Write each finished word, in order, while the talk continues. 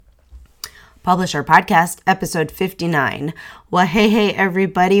Publisher Podcast, episode 59. Well, hey,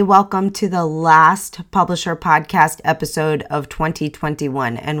 everybody. Welcome to the last Publisher Podcast episode of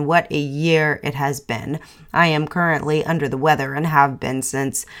 2021. And what a year it has been. I am currently under the weather and have been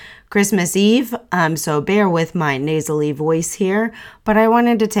since Christmas Eve, so bear with my nasally voice here, but I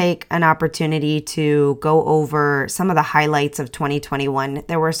wanted to take an opportunity to go over some of the highlights of 2021.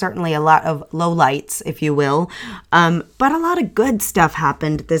 There were certainly a lot of lowlights, if you will, but a lot of good stuff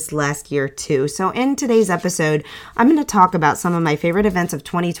happened this last year too. So in today's episode, I'm going to talk about some of my favorite events of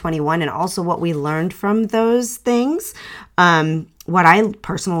 2021 and also what we learned from those things. What I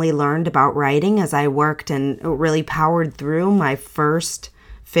personally learned about writing as I worked and really powered through my first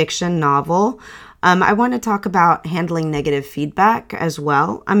fiction novel. I want to talk about handling negative feedback as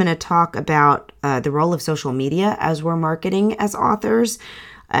well. I'm going to talk about the role of social media as we're marketing as authors,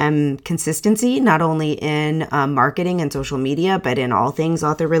 consistency, not only in marketing and social media, but in all things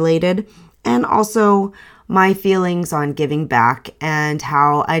author related, and also my feelings on giving back and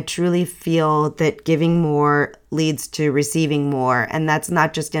how I truly feel that giving more leads to receiving more. And that's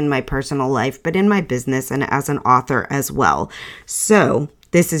not just in my personal life, but in my business and as an author as well. So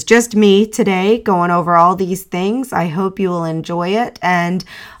this is just me today going over all these things. I hope you will enjoy it. And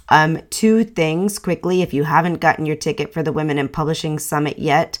two things quickly, if you haven't gotten your ticket for the Women in Publishing Summit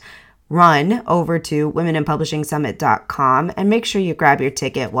yet, run over to womeninpublishingsummit.com and make sure you grab your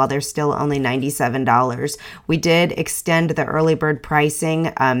ticket while they're still only $97. We did extend the early bird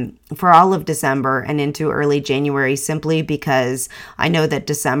pricing for all of December and into early January simply because I know that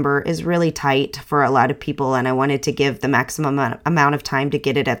December is really tight for a lot of people and I wanted to give the maximum amount of time to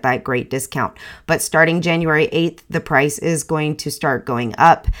get it at that great discount. But starting January 8th, the price is going to start going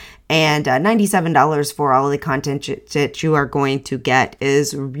up. And $97 for all of the content that you are going to get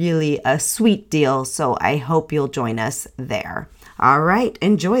is really a sweet deal. So I hope you'll join us there. All right,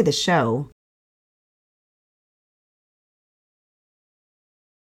 enjoy the show.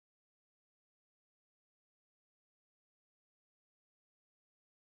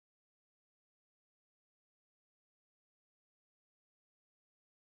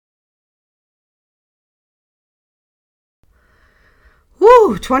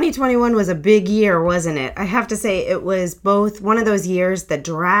 Woo, 2021 was a big year, wasn't it? I have to say it was both one of those years that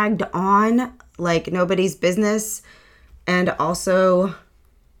dragged on like nobody's business and also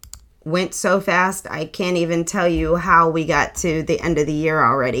went so fast. I can't even tell you how we got to the end of the year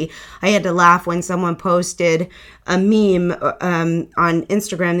already. I had to laugh when someone posted a meme on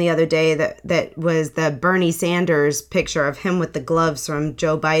Instagram the other day that was the Bernie Sanders picture of him with the gloves from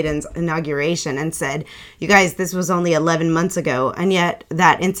Joe Biden's inauguration and said, you guys, this was only 11 months ago. And yet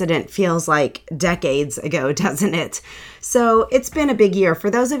that incident feels like decades ago, doesn't it? So it's been a big year.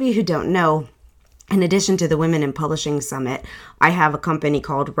 For those of you who don't know, in addition to the Women in Publishing Summit, I have a company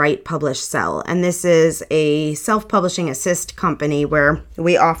called Write, Publish, Sell. And this is a self-publishing assist company where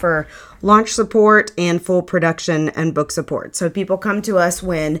we offer launch support and full production and book support. So people come to us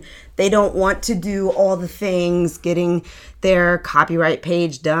when they don't want to do all the things, getting their copyright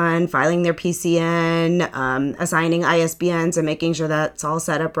page done, filing their PCN, assigning ISBNs and making sure that's all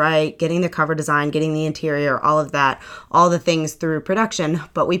set up right, getting the cover design, getting the interior, all of that, all the things through production,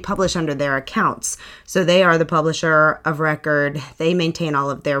 but we publish under their accounts. So they are the publisher of record. They maintain all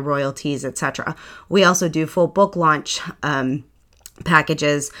of their royalties, etc. We also do full book launch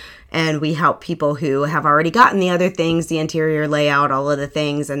packages, and we help people who have already gotten the other things, the interior layout, all of the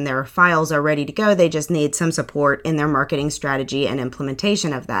things, and their files are ready to go. They just need some support in their marketing strategy and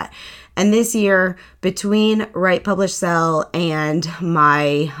implementation of that. And this year, between Write, Publish, Sell and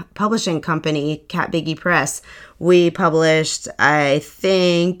my publishing company, Cat Biggie Press, we published, I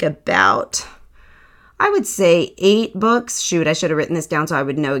think, about, I would say 8 books. Shoot, I should have written this down so I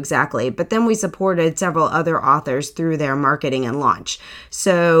would know exactly. But then we supported several other authors through their marketing and launch.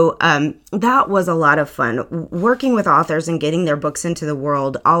 So that was a lot of fun. Working with authors and getting their books into the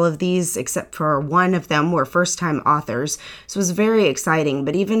world, all of these, except for one of them, were first-time authors. So it was very exciting.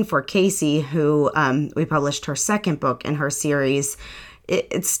 But even for Casey, who we published her second book in her series,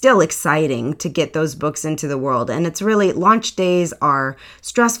 it's still exciting to get those books into the world. And it's really, launch days are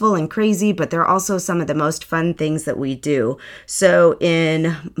stressful and crazy, but they're also some of the most fun things that we do. So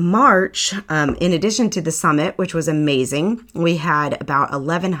in March, in addition to the summit, which was amazing, we had about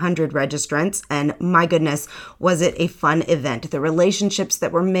 1,100 registrants, and my goodness, was it a fun event. The relationships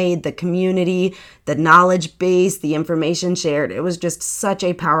that were made, the community, the knowledge base, the information shared, it was just such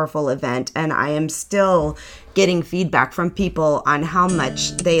a powerful event. And I am still getting feedback from people on how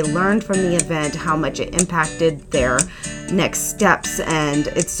much they learned from the event, how much it impacted their next steps, and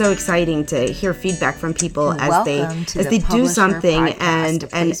it's so exciting to hear feedback from people as they do something and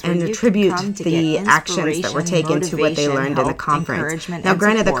attribute the actions that were taken to what they learned in the conference. Now,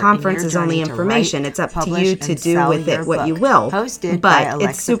 granted, the conference is only information. It's up to you to do with it what you will. But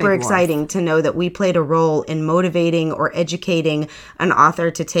it's super exciting to know that we played a role in motivating or educating an author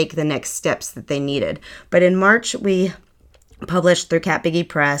to take the next steps that they needed. But in March, we published through Cat Biggie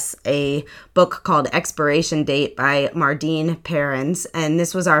Press a book called Expiration Date by Mardine Perrins. And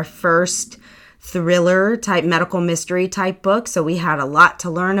this was our first thriller type, medical mystery type book. So we had a lot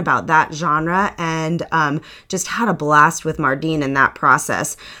to learn about that genre, and just had a blast with Mardine in that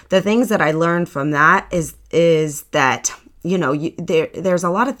process. The things that I learned from that is that, you know, there's a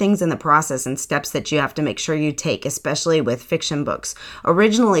lot of things in the process and steps that you have to make sure you take, especially with fiction books.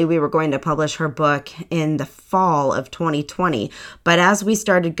 Originally, we were going to publish her book in the fall of 2020, but as we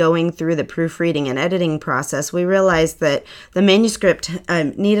started going through the proofreading and editing process, we realized that the manuscript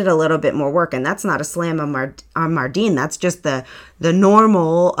needed a little bit more work, and that's not a slam on Mardine. That's just the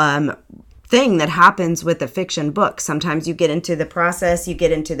normal thing that happens with a fiction book. Sometimes you get into the process, you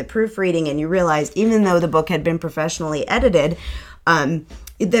get into the proofreading, and you realize even though the book had been professionally edited,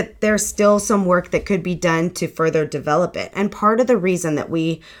 that there's still some work that could be done to further develop it. And part of the reason that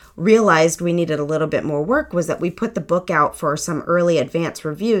we realized we needed a little bit more work was that we put the book out for some early advance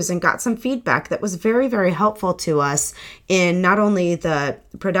reviews and got some feedback that was very, very helpful to us in not only the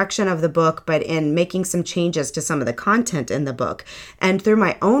production of the book, but in making some changes to some of the content in the book. And through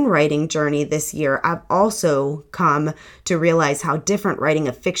my own writing journey this year, I've also come to realize how different writing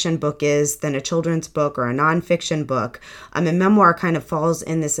a fiction book is than a children's book or a nonfiction book. A memoir kind of falls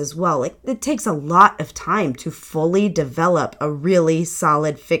in this as well. It takes a lot of time to fully develop a really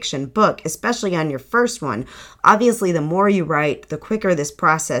solid fiction book, especially on your first one. Obviously, the more you write, the quicker this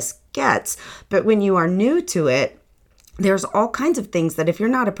process gets. But when you are new to it, there's all kinds of things that if you're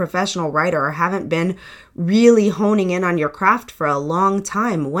not a professional writer or haven't been really honing in on your craft for a long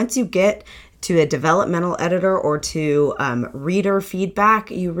time, once you get to a developmental editor or to reader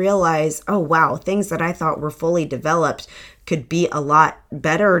feedback, you realize, oh, wow, things that I thought were fully developed could be a lot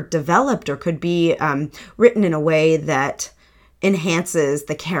better developed or could be written in a way that enhances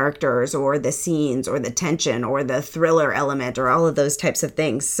the characters or the scenes or the tension or the thriller element or all of those types of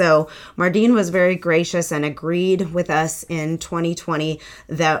things. So Mardine was very gracious and agreed with us in 2020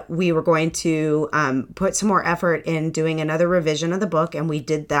 that we were going to put some more effort in doing another revision of the book, and we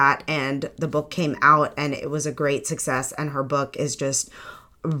did that, and the book came out and it was a great success, and her book is just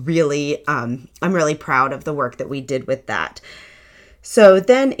really, I'm really proud of the work that we did with that. So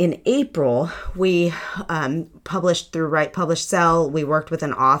then in April, we published through Write Publish Sell. We worked with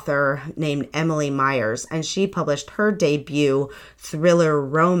an author named Emily Myers, and she published her debut thriller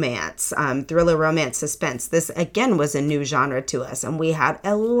romance suspense. This, again, was a new genre to us, and we had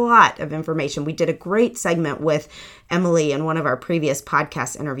a lot of information. We did a great segment with Emily in one of our previous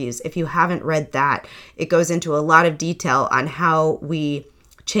podcast interviews. If you haven't read that, it goes into a lot of detail on how we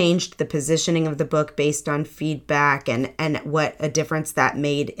changed the positioning of the book based on feedback and what a difference that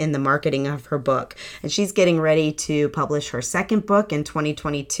made in the marketing of her book. And she's getting ready to publish her second book in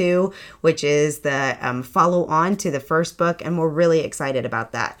 2022, which is the follow-on to the first book, and we're really excited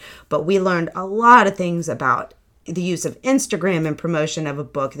about that. But we learned a lot of things about the use of Instagram and promotion of a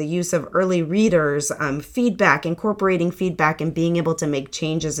book, the use of early readers, feedback, incorporating feedback and being able to make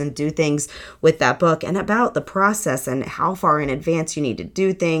changes and do things with that book, and about the process and how far in advance you need to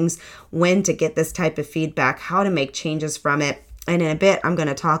do things, when to get this type of feedback, how to make changes from it. And in a bit, I'm going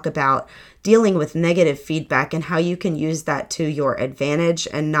to talk about dealing with negative feedback and how you can use that to your advantage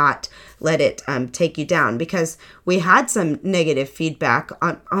and not let it take you down. Because we had some negative feedback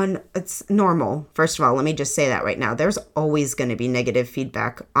on it's normal. First of all, let me just say that right now. There's always going to be negative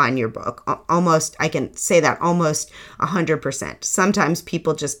feedback on your book. Almost, I can say that almost 100%. Sometimes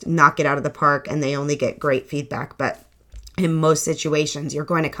people just knock it out of the park and they only get great feedback. But in most situations, you're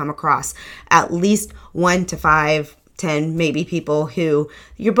going to come across at least 1 to 5, 10 maybe people who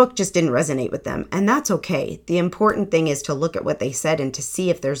your book just didn't resonate with them, and that's okay. The important thing is to look at what they said and to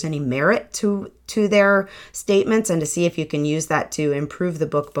see if there's any merit to their statements, and to see if you can use that to improve the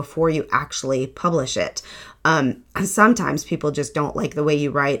book before you actually publish it. Sometimes people just don't like the way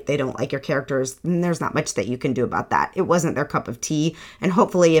you write. They don't like your characters, and there's not much that you can do about that. It wasn't their cup of tea, and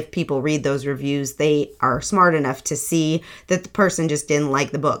hopefully if people read those reviews, they are smart enough to see that the person just didn't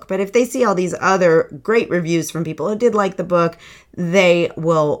like the book. But if they see all these other great reviews from people who did like the book, they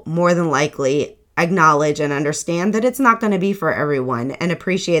will more than likely acknowledge and understand that it's not going to be for everyone, and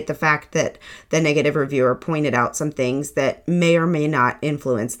appreciate the fact that the negative reviewer pointed out some things that may or may not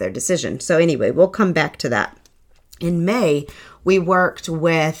influence their decision. So anyway, we'll come back to that. In May, we worked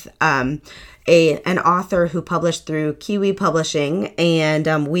with an author who published through Kiwi Publishing,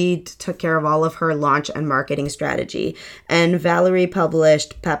 and we took care of all of her launch and marketing strategy. And Valerie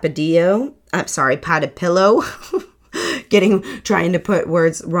published Patapillo, trying to put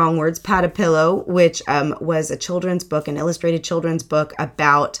wrong words, Patapillo, which was a children's book, an illustrated children's book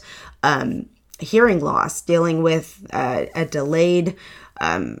about hearing loss, dealing with a delayed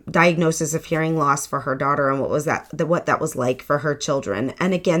diagnosis of hearing loss for her daughter, and what that was like for her children.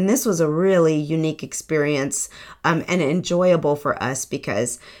 And again, this was a really unique experience and enjoyable for us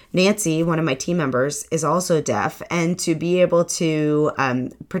because Nancy, one of my team members, is also deaf, and to be able to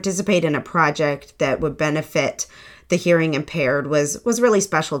participate in a project that would benefit the hearing impaired was really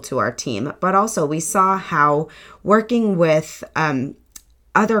special to our team. But also we saw how working with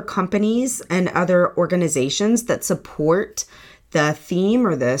other companies and other organizations that support the theme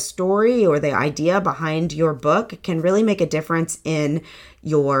or the story or the idea behind your book can really make a difference in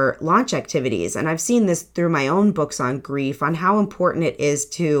your launch activities. And I've seen this through my own books on grief, on how important it is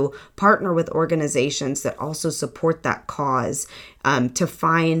to partner with organizations that also support that cause, to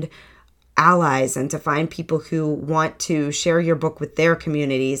find allies and to find people who want to share your book with their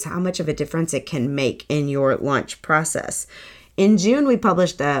communities, how much of a difference it can make in your launch process. In June, we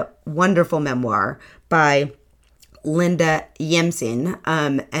published a wonderful memoir by Linda Yemsin,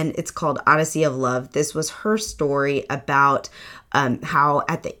 and it's called Odyssey of Love. This was her story about how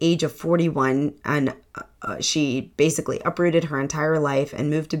at the age of 41, she basically uprooted her entire life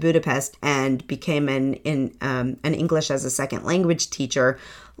and moved to Budapest and became an English as a second language teacher,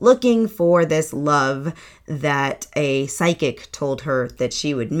 looking for this love that a psychic told her that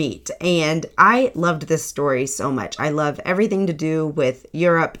she would meet. And I loved this story so much. I love everything to do with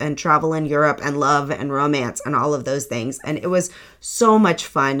Europe and travel in Europe and love and romance and all of those things. And it was so much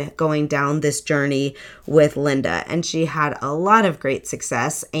fun going down this journey with Linda. And she had a lot of great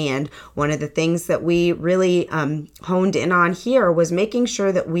success. And one of the things that we really honed in on here was making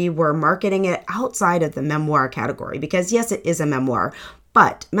sure that we were marketing it outside of the memoir category. Because yes, it is a memoir,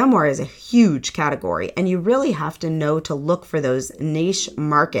 but memoir is a huge category, and you really have to know to look for those niche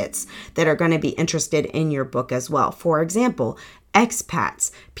markets that are going to be interested in your book as well. For example,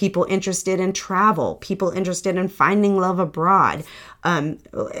 expats, people interested in travel, people interested in finding love abroad,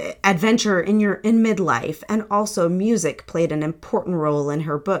 adventure in midlife, and also music played an important role in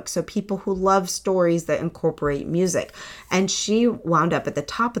her book. So people who love stories that incorporate music. And she wound up at the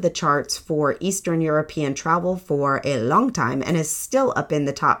top of the charts for Eastern European travel for a long time and is still up in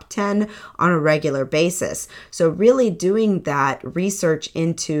the top 10 on a regular basis. So really doing that research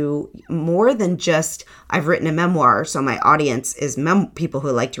into more than just, I've written a memoir, so my audience is people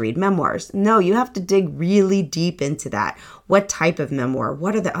who like to read memoirs. No, you have to dig really deep into that. What type of memoir?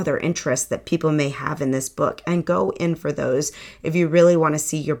 What are the other interests that people may have in this book? And go in for those if you really want to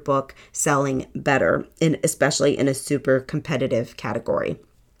see your book selling better, especially in a super competitive category.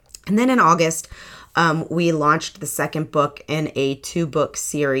 And then in August, we launched the second book in a 2-book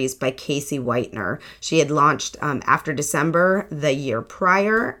series by Casey Whitener. She had launched After December the year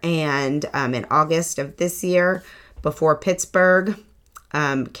prior, and in August of this year, Before Pittsburgh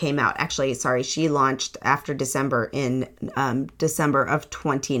came out. Actually, sorry, she launched After December in December of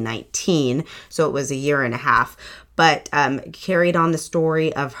 2019, so it was a year and a half. But carried on the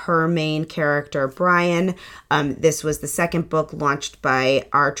story of her main character, Brian. This was the second book launched by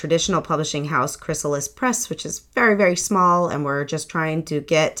our traditional publishing house, Chrysalis Press, which is very, very small, and we're just trying to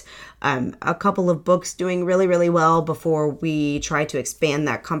get a couple of books doing really, really well before we try to expand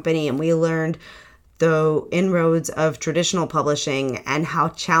that company. And we learned the inroads of traditional publishing and how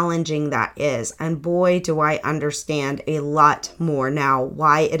challenging that is. And boy, do I understand a lot more now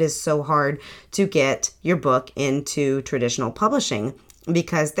why it is so hard to get your book into traditional publishing,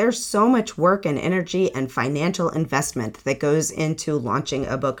 because there's so much work and energy and financial investment that goes into launching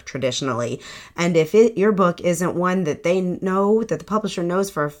a book traditionally. And if your book isn't one that they know, that the publisher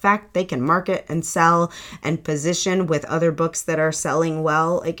knows for a fact they can market and sell and position with other books that are selling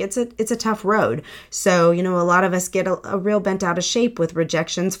well, like it's a tough road. So, a lot of us get a real bent out of shape with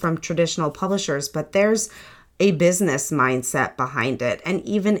rejections from traditional publishers, but there's a business mindset behind it. And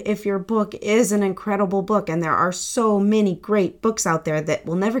even if your book is an incredible book, and there are so many great books out there that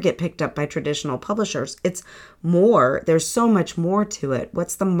will never get picked up by traditional publishers, it's more. There's so much more to it.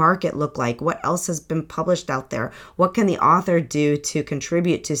 What's the market look like? What else has been published out there? What can the author do to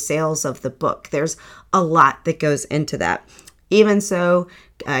contribute to sales of the book? There's a lot that goes into that. Even so,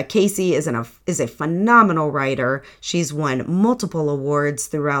 Casey is a phenomenal writer. She's won multiple awards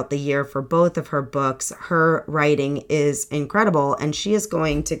throughout the year for both of her books. Her writing is incredible, and she is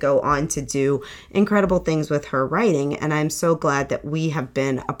going to go on to do incredible things with her writing. And I'm so glad that we have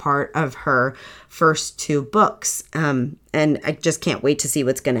been a part of her first 2 books. And I just can't wait to see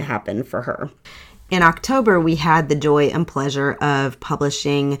what's going to happen for her. In October, we had the joy and pleasure of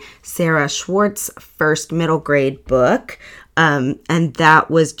publishing Sarah Schwartz's first middle grade book. And that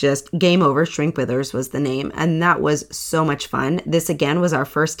was just Game Over. Shrink Withers was the name. And that was so much fun. This, again, was our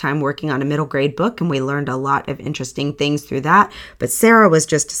first time working on a middle grade book, and we learned a lot of interesting things through that. But Sarah was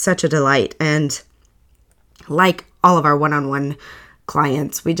just such a delight. And like all of our one-on-one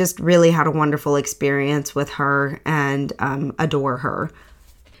clients, we just really had a wonderful experience with her and adore her.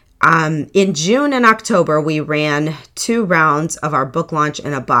 In June and October, we ran 2 rounds of our book launch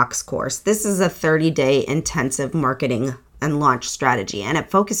in a box course. This is a 30-day intensive marketing and launch strategy, and it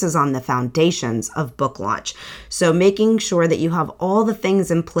focuses on the foundations of book launch. So making sure that you have all the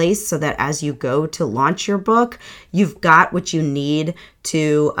things in place so that as you go to launch your book, you've got what you need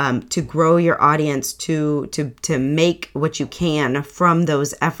to grow your audience, to make what you can from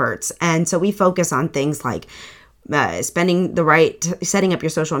those efforts. And so we focus on things like setting up your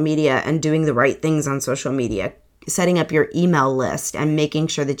social media and doing the right things on social media, setting up your email list and making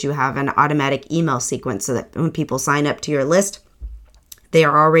sure that you have an automatic email sequence so that when people sign up to your list, they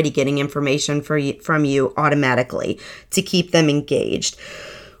are already getting information from you automatically to keep them engaged.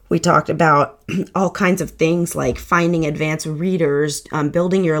 We talked about all kinds of things like finding advanced readers,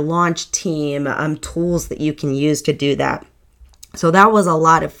 building your launch team, tools that you can use to do that. So that was a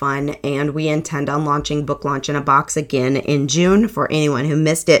lot of fun, and we intend on launching Book Launch in a Box again in June. For anyone who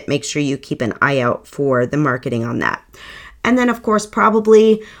missed it, make sure you keep an eye out for the marketing on that. And then, of course,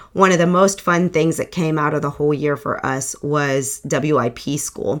 probably one of the most fun things that came out of the whole year for us was WIP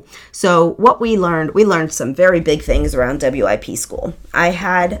School. So what we learned some very big things around WIP School. I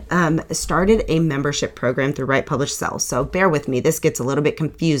had started a membership program through Write, Publish, Sell. So bear with me. This gets a little bit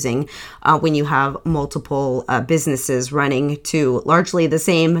confusing when you have multiple businesses running to largely the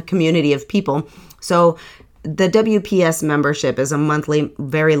same community of people. So the WPS membership is a monthly,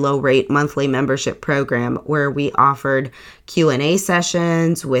 very low rate monthly membership program where we offered Q&A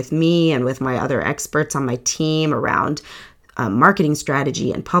sessions with me and with my other experts on my team around marketing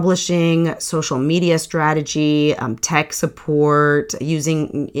strategy and publishing, social media strategy, tech support,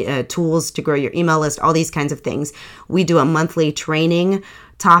 using tools to grow your email list, all these kinds of things. We do a monthly training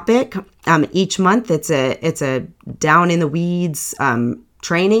topic. Each month it's a down in the weeds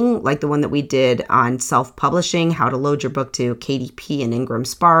training, like the one that we did on self-publishing, how to load your book to KDP and Ingram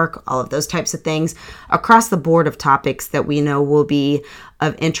Spark, all of those types of things, across the board of topics that we know will be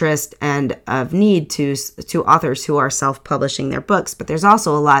of interest and of need to authors who are self-publishing their books. But there's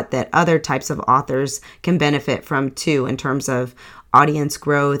also a lot that other types of authors can benefit from too, in terms of audience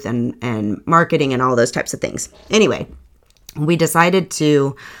growth and marketing and all those types of things. Anyway, we decided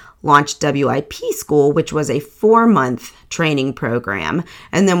to launched WIP School, which was a 4-month training program.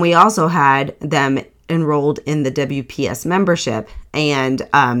 And then we also had them enrolled in the WPS membership and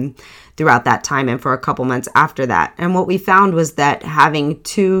throughout that time and for a couple months after that. And what we found was that having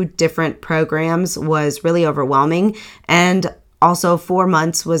 2 different programs was really overwhelming, and also 4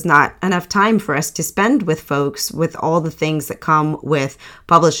 months was not enough time for us to spend with folks with all the things that come with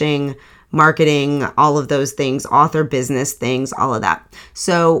publishing, marketing, all of those things, author business things, all of that.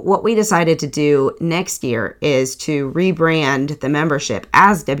 So what we decided to do next year is to rebrand the membership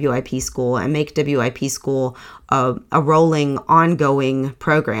as WIP School and make WIP School a rolling, ongoing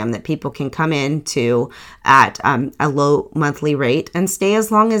program that people can come into at a low monthly rate and stay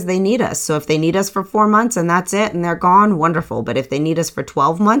as long as they need us. So if they need us for 4 months and that's it and they're gone, wonderful. But if they need us for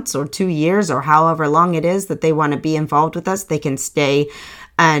 12 months or 2 years or however long it is that they want to be involved with us, they can stay.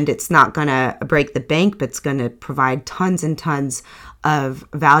 And it's not going to break the bank, but it's going to provide tons and tons of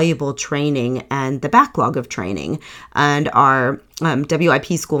valuable training and the backlog of training. And our WIP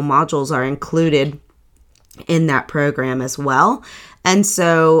School modules are included in that program as well. And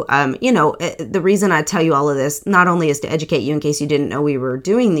so, the reason I tell you all of this, not only is to educate you in case you didn't know we were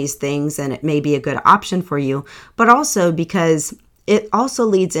doing these things and it may be a good option for you, but also because it also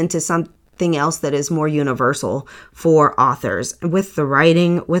leads into something else that is more universal for authors. With the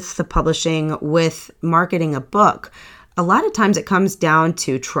writing, with the publishing, with marketing a book, a lot of times it comes down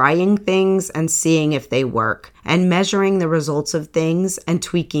to trying things and seeing if they work. and measuring the results of things and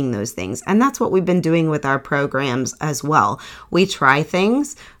tweaking those things. And that's what we've been doing with our programs as well. We try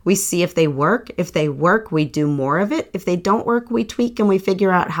things, we see if they work. If they work, we do more of it. If they don't work, we tweak and we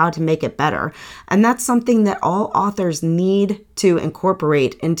figure out how to make it better. And that's something that all authors need to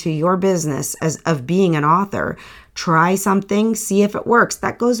incorporate into your business as of being an author. Try something, see if it works.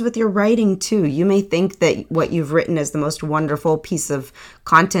 That goes with your writing too. You may think that what you've written is the most wonderful piece of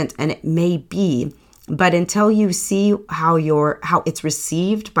content, and it may be, but until you see how it's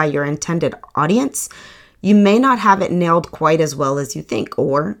received by your intended audience, you may not have it nailed quite as well as you think.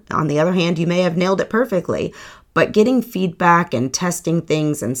 Or on the other hand, you may have nailed it perfectly. But getting feedback and testing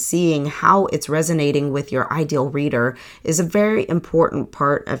things and seeing how it's resonating with your ideal reader is a very important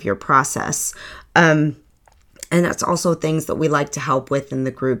part of your process. And that's also things that we like to help with in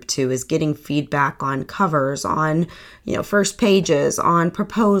the group too, is getting feedback on covers, on, first pages, on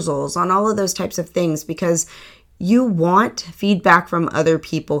proposals, on all of those types of things, because you want feedback from other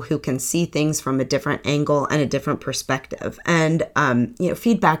people who can see things from a different angle and a different perspective. And,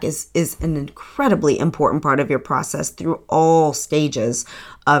 feedback is an incredibly important part of your process through all stages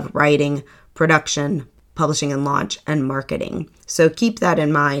of writing, production, publishing and launch, and marketing. So keep that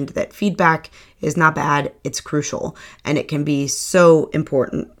in mind, that feedback is not bad, it's crucial, and it can be so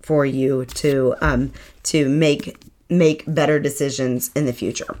important for you to make better decisions in the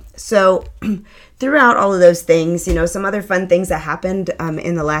future. So throughout all of those things, some other fun things that happened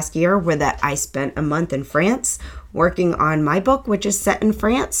in the last year were that I spent a month in France working on my book, which is set in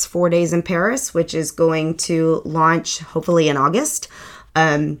France, 4 Days in Paris, which is going to launch hopefully in August.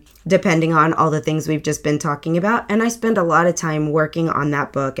 Depending on all the things we've just been talking about. And I spend a lot of time working on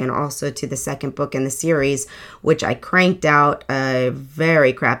that book and also to the second book in the series, which I cranked out a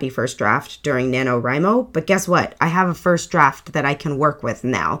very crappy first draft during NaNoWriMo. But guess what? I have a first draft that I can work with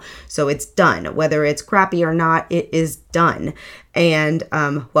now. So it's done. Whether it's crappy or not, it is done. And,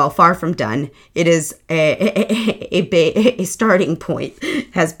 far from done. It is a starting point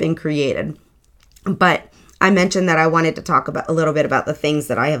has been created. But I mentioned that I wanted to talk about a little bit about the things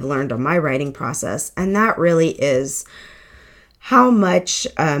that I have learned on my writing process. And that really is how much,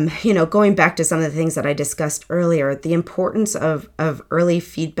 going back to some of the things that I discussed earlier, the importance of early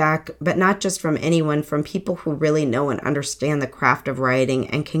feedback, but not just from anyone, from people who really know and understand the craft of writing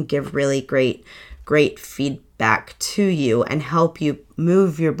and can give really great feedback to you and help you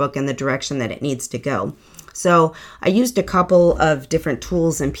move your book in the direction that it needs to go. So I used a couple of different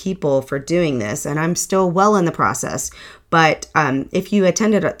tools and people for doing this, and I'm still well in the process. But if you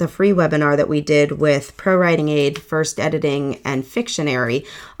attended the free webinar that we did with ProWriting Aid, First Editing, and Fictionary,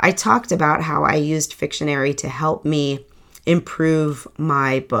 I talked about how I used Fictionary to help me improve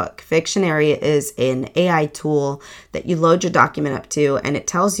my book. Fictionary is an AI tool that you load your document up to, and it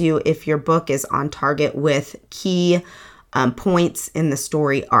tells you if your book is on target with key points in the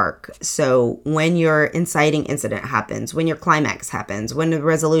story arc. So when your inciting incident happens, when your climax happens, when the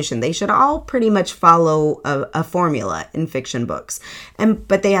resolution, they should all pretty much follow a formula in fiction books.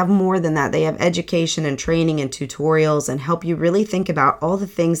 But they have more than that. They have education and training and tutorials and help you really think about all the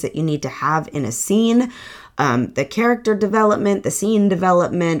things that you need to have in a scene, the character development, the scene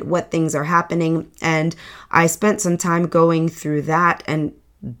development, what things are happening. And I spent some time going through that and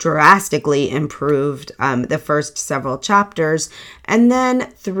drastically improved the first several chapters. And then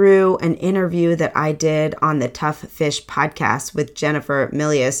through an interview that I did on the Tough Fish podcast with Jennifer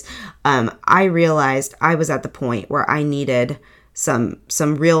Milius, I realized I was at the point where I needed some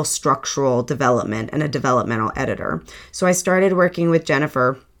real structural development and a developmental editor. So I started working with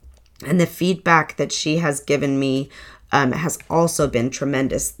Jennifer, and the feedback that she has given me has also been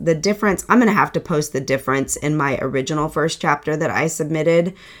tremendous. The difference, I'm going to have to post the difference in my original first chapter that I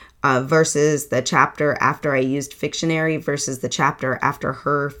submitted versus the chapter after I used Fictionary versus the chapter after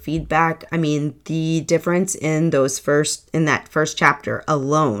her feedback. I mean, the difference in that first chapter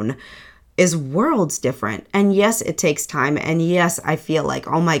alone is worlds different. And yes, it takes time. And yes, I feel like,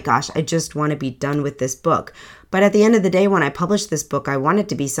 oh my gosh, I just want to be done with this book. But at the end of the day, when I publish this book, I want it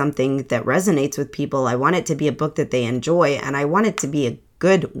to be something that resonates with people. I want it to be a book that they enjoy, and I want it to be a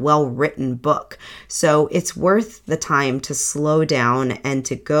good, well-written book. So it's worth the time to slow down and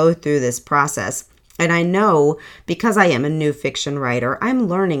to go through this process. And I know, because I am a new fiction writer, I'm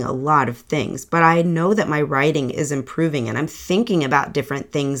learning a lot of things, but I know that my writing is improving, and I'm thinking about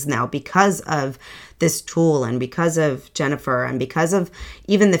different things now because of this tool and because of Jennifer and because of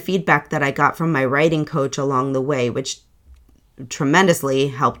even the feedback that I got from my writing coach along the way, which tremendously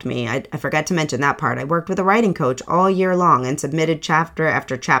helped me. I forgot to mention that part. I worked with a writing coach all year long and submitted chapter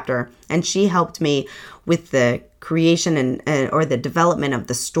after chapter, and she helped me with the creation and or the development of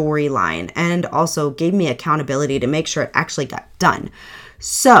the storyline, and also gave me accountability to make sure it actually got done.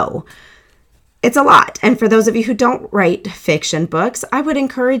 So it's a lot. And for those of you who don't write fiction books, I would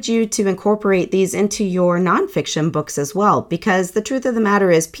encourage you to incorporate these into your nonfiction books as well, because the truth of the matter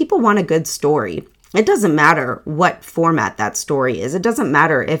is people want a good story. It doesn't matter what format that story is. It doesn't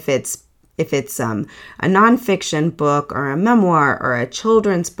matter if it's a nonfiction book or a memoir or a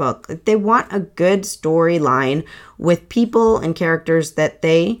children's book. They want a good storyline with people and characters that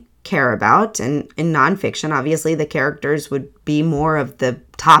they care about. And in nonfiction, obviously, the characters would be more of the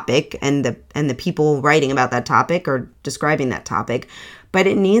topic and the people writing about that topic or describing that topic. But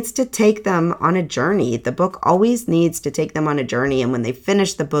it needs to take them on a journey. The book always needs to take them on a journey. And when they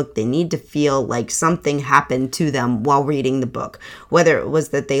finish the book, they need to feel like something happened to them while reading the book, whether it was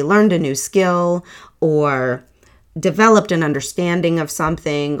that they learned a new skill or developed an understanding of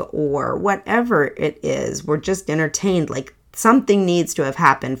something or whatever it is. We're just entertained. Like something needs to have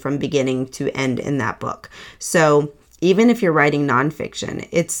happened from beginning to end in that book. So even if you're writing nonfiction,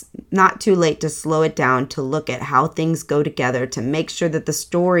 it's not too late to slow it down, to look at how things go together, to make sure that the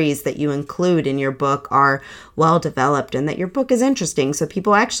stories that you include in your book are well developed and that your book is interesting so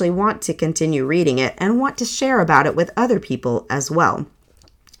people actually want to continue reading it and want to share about it with other people as well.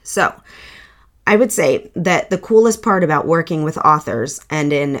 So I would say that the coolest part about working with authors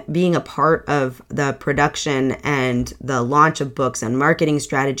and in being a part of the production and the launch of books and marketing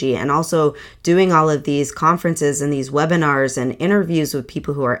strategy, and also doing all of these conferences and these webinars and interviews with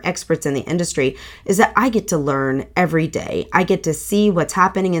people who are experts in the industry, is that I get to learn every day. I get to see what's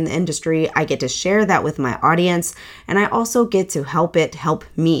happening in the industry. I get to share that with my audience. And I also get to help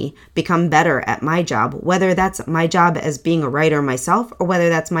me become better at my job, whether that's my job as being a writer myself or whether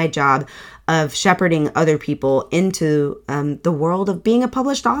that's my job of shepherding other people into the world of being a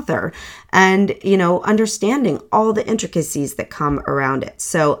published author and, understanding all the intricacies that come around it.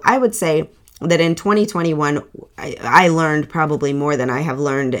 So I would say that in 2021, I learned probably more than I have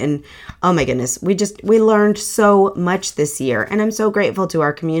learned. And oh my goodness, we learned so much this year. And I'm so grateful to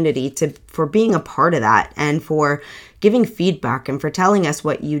our community for being a part of that and for giving feedback and for telling us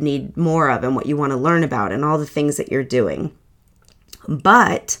what you need more of and what you want to learn about and all the things that you're doing.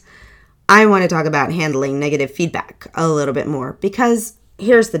 But I want to talk about handling negative feedback a little bit more, because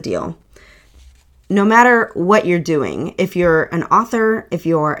here's the deal. No matter what you're doing, if you're an author, if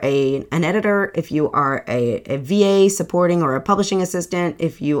you're an editor, if you are a VA supporting or a publishing assistant,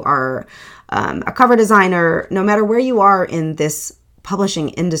 if you are a cover designer, no matter where you are in this publishing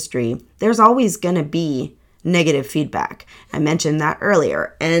industry, there's always going to be negative feedback. I mentioned that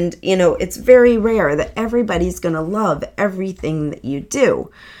earlier. And, it's very rare that everybody's going to love everything that you do.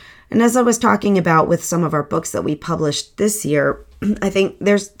 And as I was talking about with some of our books that we published this year, I think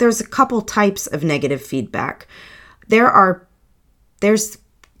there's a couple types of negative feedback. There's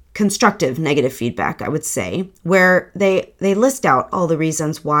constructive negative feedback, I would say, where they list out all the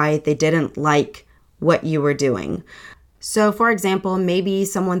reasons why they didn't like what you were doing. So, for example, maybe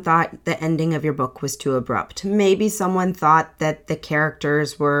someone thought the ending of your book was too abrupt. Maybe someone thought that the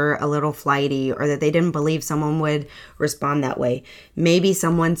characters were a little flighty or that they didn't believe someone would respond that way. Maybe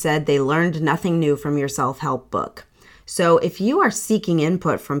someone said they learned nothing new from your self-help book. So if you are seeking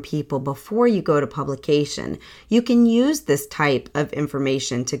input from people before you go to publication, you can use this type of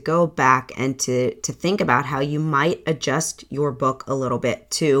information to go back and to think about how you might adjust your book a little bit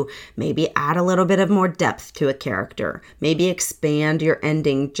to maybe add a little bit of more depth to a character, maybe expand your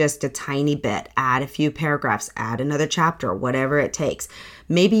ending just a tiny bit, add a few paragraphs, add another chapter, whatever it takes.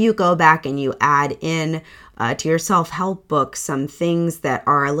 Maybe you go back and you add in to your self-help book some things that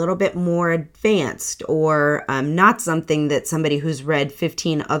are a little bit more advanced or not something that somebody who's read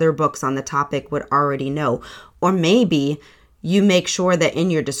 15 other books on the topic would already know. Or maybe you make sure that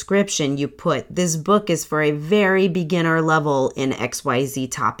in your description you put, this book is for a very beginner level in XYZ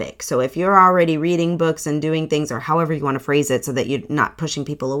topic. So if you're already reading books and doing things, or however you want to phrase it so that you're not pushing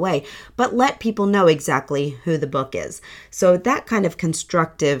people away, but let people know exactly who the book is. So that kind of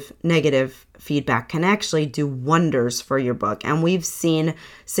constructive negative feedback can actually do wonders for your book. And we've seen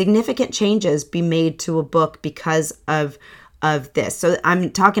significant changes be made to a book because of this. So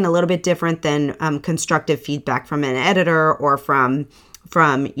I'm talking a little bit different than constructive feedback from an editor or from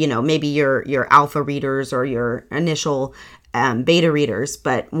maybe your alpha readers or your initial beta readers.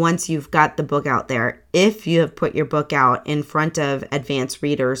 But once you've got the book out there, if you have put your book out in front of advanced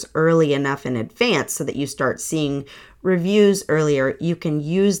readers early enough in advance so that you start seeing reviews earlier, you can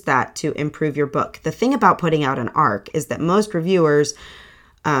use that to improve your book. The thing about putting out an ARC is that most reviewers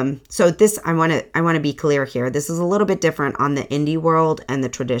So this, I want to be clear here. This is a little bit different on the indie world and the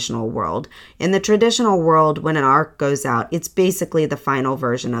traditional world. In the traditional world, when an ARC goes out, it's basically the final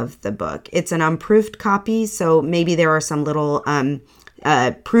version of the book. It's an unproofed copy, so maybe there are some little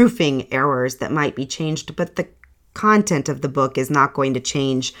proofing errors that might be changed, but the content of the book is not going to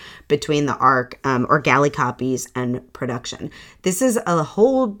change between the ARC or galley copies and production. This is a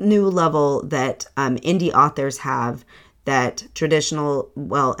whole new level that indie authors have that traditional,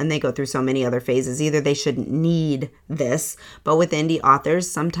 well, and they go through so many other phases. Either they shouldn't need this, but with indie authors,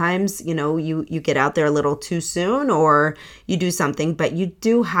 sometimes, you get out there a little too soon or you do something, but you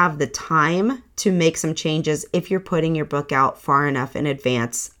do have the time to make some changes if you're putting your book out far enough in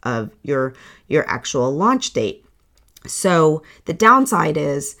advance of your actual launch date. So the downside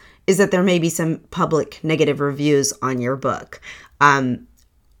is that there may be some public negative reviews on your book.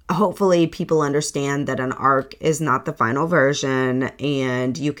 Hopefully people understand that an ARC is not the final version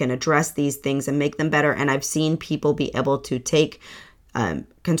and you can address these things and make them better. And I've seen people be able to take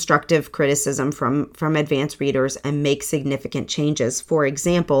constructive criticism from advanced readers and make significant changes. For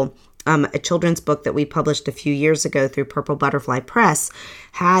example, a children's book that we published a few years ago through Purple Butterfly Press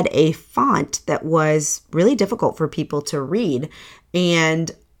had a font that was really difficult for people to read.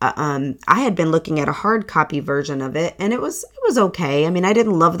 And I had been looking at a hard copy version of it and it was okay. I mean, I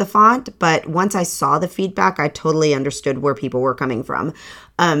didn't love the font, but once I saw the feedback, I totally understood where people were coming from.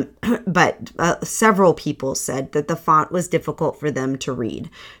 But several people said that the font was difficult for them to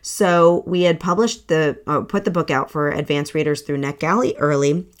read. So we had put the book out for advanced readers through NetGalley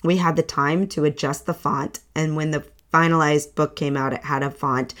early. We had the time to adjust the font, and when the finalized book came out, it had a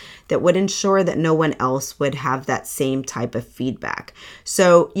font that would ensure that no one else would have that same type of feedback.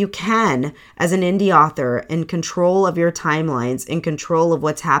 So you can, as an indie author, in control of your timelines, in control of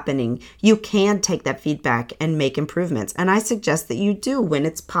what's happening, you can take that feedback and make improvements. And I suggest that you do when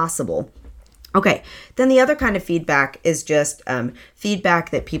it's possible. Okay, then the other kind of feedback is just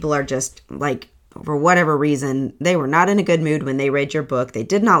feedback that people are just like, for whatever reason, they were not in a good mood when they read your book. They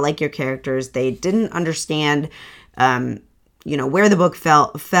did not like your characters. They didn't understand where the book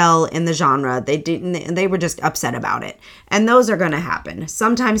fell in the genre. They were just upset about it. And those are going to happen.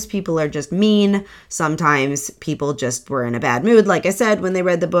 Sometimes people are just mean. Sometimes people just were in a bad mood, like I said, when they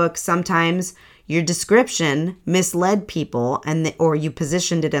read the book. Sometimes your description misled people or you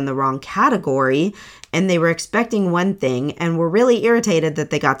positioned it in the wrong category and they were expecting one thing and were really irritated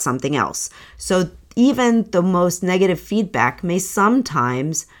that they got something else. So even the most negative feedback may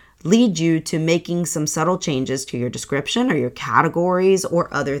sometimes lead you to making some subtle changes to your description or your categories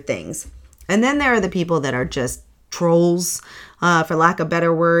or other things. And then there are the people that are just trolls, for lack of a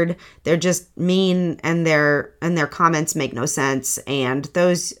better word. They're just mean and their comments make no sense. And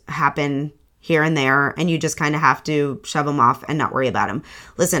those happen here and there, and you just kind of have to shove them off and not worry about them.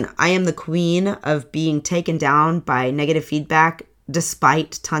 Listen, I am the queen of being taken down by negative feedback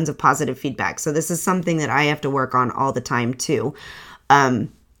despite tons of positive feedback. So this is something that I have to work on all the time too.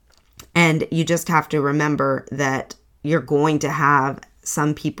 And you just have to remember that you're going to have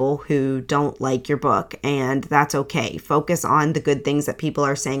some people who don't like your book, and that's okay. Focus on the good things that people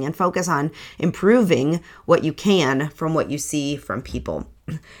are saying and focus on improving what you can from what you see from people.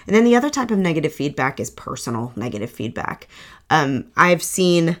 And then the other type of negative feedback is personal negative feedback. I've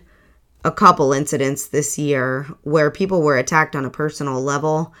seen a couple incidents this year where people were attacked on a personal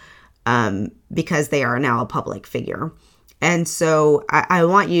level because they are now a public figure. And so I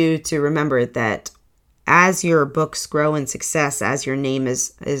want you to remember that as your books grow in success, as your name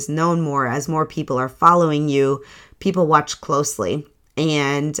is known more, as more people are following you, people watch closely.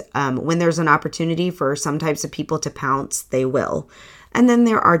 And when there's an opportunity for some types of people to pounce, they will. And then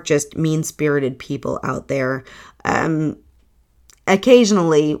there are just mean-spirited people out there.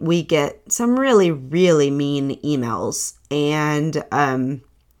 Occasionally, we get some really, really mean emails. And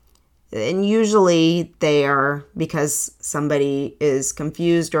usually they are because somebody is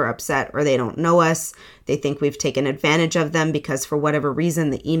confused or upset or they don't know us. They think we've taken advantage of them because for whatever reason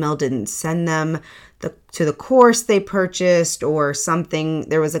the email didn't send them to the course they purchased or something.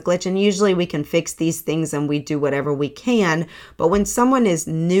 There was a glitch, and usually we can fix these things and we do whatever we can. But when someone is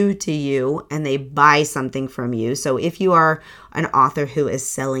new to you and they buy something from you, so if you are an author who is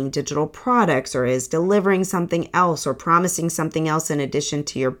selling digital products or is delivering something else or promising something else in addition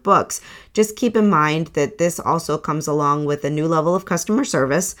to your books, just keep in mind that this also comes along with a new level of customer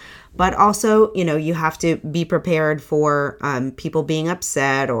service. But also, you have to be prepared for people being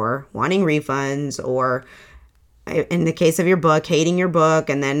upset or wanting refunds, or in the case of your book, hating your book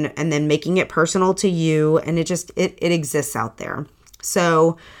and then making it personal to you. And it exists out there.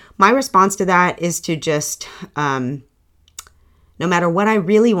 So my response to that is to just not no matter what I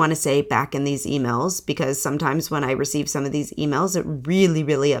really want to say back in these emails, because sometimes when I receive some of these emails, it really,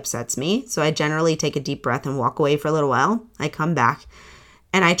 really upsets me. So I generally take a deep breath and walk away for a little while. I come back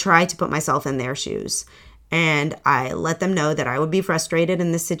and I try to put myself in their shoes. And I let them know that I would be frustrated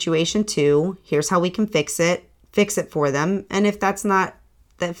in this situation too. Here's how we can fix it for them. And if that's not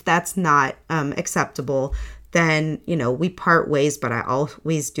acceptable, then, we part ways, but I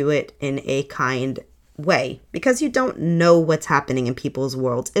always do it in a kind way, because you don't know what's happening in people's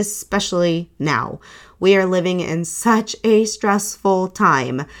worlds, especially now. We are living in such a stressful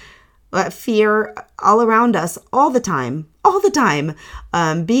time. Fear all around us all the time,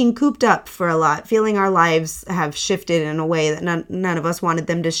 being cooped up for a lot, feeling our lives have shifted in a way that none of us wanted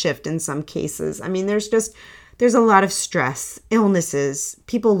them to shift in some cases. I mean, there's a lot of stress, illnesses,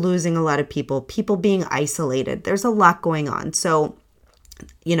 people losing a lot of people being isolated. There's a lot going on. So,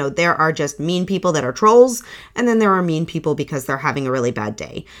 there are just mean people that are trolls, and then there are mean people because they're having a really bad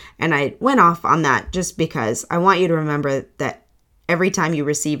day. And I went off on that just because I want you to remember that every time you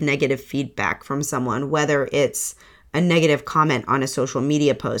receive negative feedback from someone, whether it's a negative comment on a social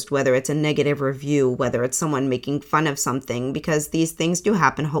media post, whether it's a negative review, whether it's someone making fun of something, because these things do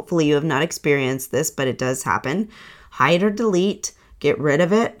happen. Hopefully you have not experienced this, but it does happen. Hide or delete, get rid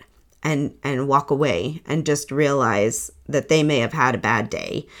of it, and walk away, and just realize that they may have had a bad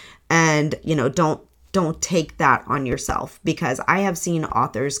day. And, don't take that on yourself, because I have seen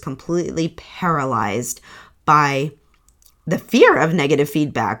authors completely paralyzed by the fear of negative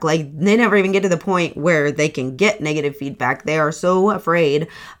feedback. Like, they never even get to the point where they can get negative feedback. They are so afraid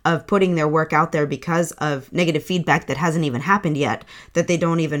of putting their work out there because of negative feedback that hasn't even happened yet, that they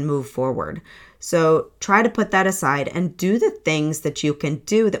don't even move forward. So try to put that aside and do the things that you can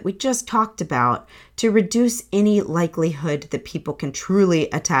do that we just talked about to reduce any likelihood that people can truly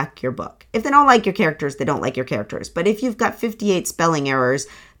attack your book. If they don't like your characters, they don't like your characters. But if you've got 58 spelling errors,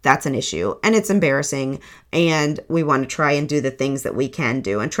 that's an issue, and it's embarrassing, and we want to try and do the things that we can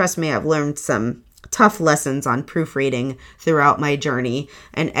do. And trust me, I've learned some tough lessons on proofreading throughout my journey,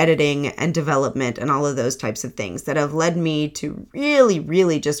 and editing and development and all of those types of things that have led me to really,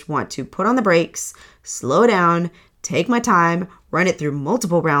 really just want to put on the brakes, slow down, take my time, run it through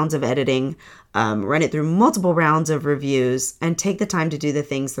multiple rounds of editing, run it through multiple rounds of reviews, and take the time to do the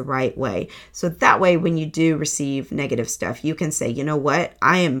things the right way. So that way, when you do receive negative stuff, you can say, you know what?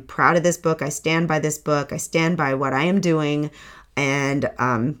 I am proud of this book. I stand by this book. I stand by what I am doing. And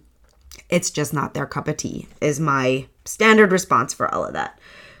it's just not their cup of tea, is my standard response for all of that.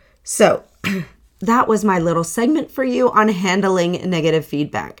 So that was my little segment for you on handling negative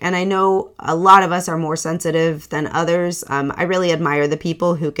feedback. And I know a lot of us are more sensitive than others. I really admire the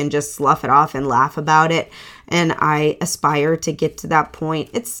people who can just slough it off and laugh about it. And I aspire to get to that point.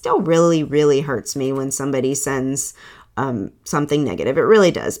 It still really, really hurts me when somebody sends something negative. It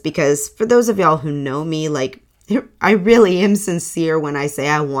really does. Because for those of y'all who know me, I really am sincere when I say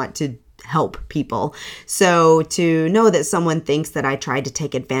I want to help people. So to know that someone thinks that I tried to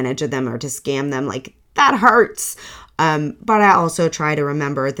take advantage of them or to scam them, that hurts. But I also try to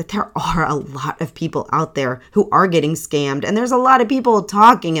remember that there are a lot of people out there who are getting scammed, and there's a lot of people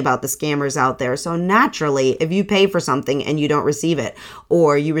talking about the scammers out there. So naturally, if you pay for something and you don't receive it,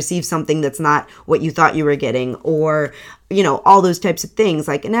 or you receive something that's not what you thought you were getting, or all those types of things,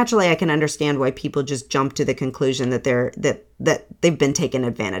 naturally I can understand why people just jump to the conclusion that that they've been taken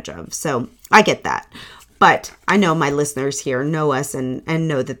advantage of. So I get that. But I know my listeners here know us and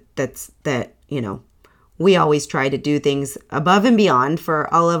know that we always try to do things above and beyond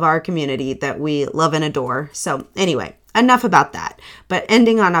for all of our community that we love and adore. So anyway, enough about that. But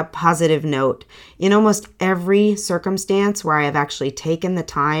ending on a positive note, in almost every circumstance where I have actually taken the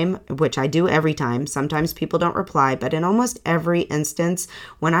time, which I do every time, sometimes people don't reply, but in almost every instance,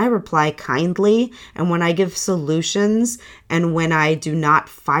 when I reply kindly and when I give solutions and when I do not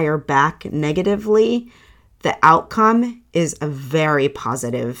fire back negatively, the outcome is a very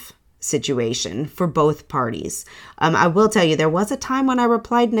positive situation for both parties. I will tell you, there was a time when I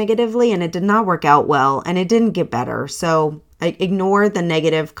replied negatively and it did not work out well and it didn't get better. So I ignore the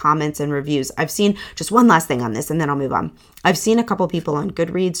negative comments and reviews. I've seen, just one last thing on this and then I'll move on. I've seen a couple people on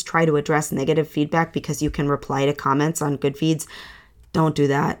Goodreads try to address negative feedback because you can reply to comments on Goodreads. Don't do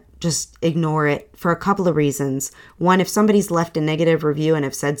that. Just ignore it. for a couple of reasons. One, if somebody's left a negative review and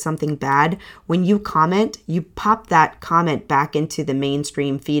have said something bad, when you comment, you pop that comment back into the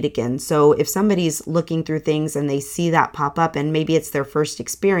mainstream feed again. So if somebody's looking through things and they see that pop up and maybe it's their first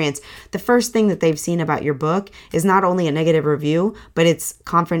experience, the first thing that they've seen about your book is not only a negative review, but it's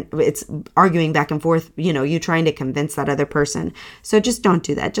arguing back and forth, you trying to convince that other person. So just don't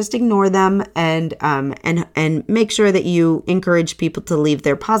do that. Just ignore them and make sure that you encourage people to leave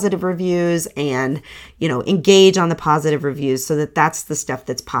their positive reviews and, engage on the positive reviews so that that's the stuff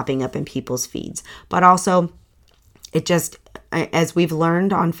that's popping up in people's feeds. But also, as we've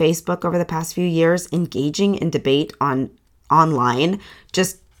learned on Facebook over the past few years, engaging in debate online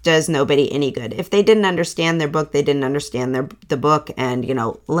just does nobody any good. If they didn't understand their book, they didn't understand the book, and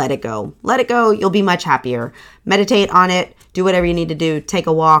let it go. Let it go. You'll be much happier. Meditate on it. Do whatever you need to do. Take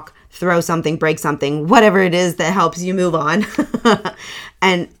a walk. Throw something. Break something. Whatever it is that helps you move on,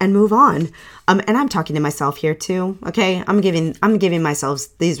 and move on. And I'm talking to myself here too. Okay, I'm giving myself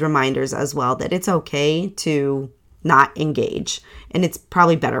these reminders as well that it's okay to not engage, and it's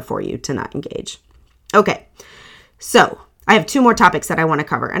probably better for you to not engage. Okay, so I have 2 more topics that I want to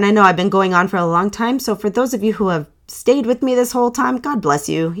cover. And I know I've been going on for a long time. So for those of you who have stayed with me this whole time, God bless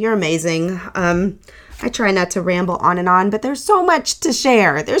you. You're amazing. I try not to ramble on and on, but there's so much to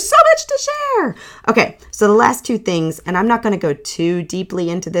share. Okay, so the last 2 things, and I'm not going to go too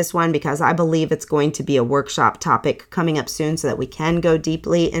deeply into this one because I believe it's going to be a workshop topic coming up soon so that we can go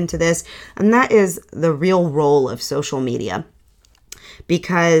deeply into this. And that is the real role of social media.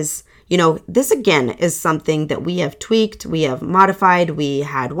 Because this again is something that we have tweaked, we have modified. We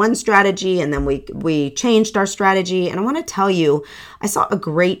had one strategy and then we changed our strategy. And I want to tell you, I saw a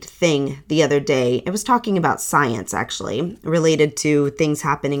great thing the other day. It was talking about science, actually, related to things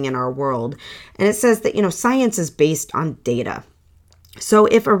happening in our world. And it says that, science is based on data. So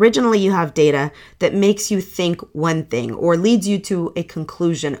if originally you have data that makes you think one thing or leads you to a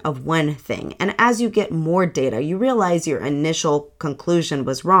conclusion of one thing, and as you get more data, you realize your initial conclusion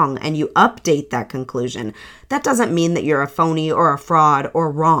was wrong and you update that conclusion, that doesn't mean that you're a phony or a fraud or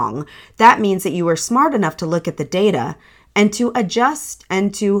wrong. That means that you were smart enough to look at the data and to adjust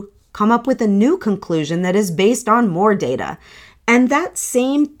and to come up with a new conclusion that is based on more data. And that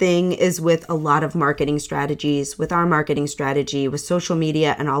same thing is with a lot of marketing strategies, with our marketing strategy, with social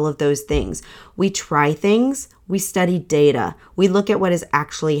media and all of those things. We try things, we study data, we look at what is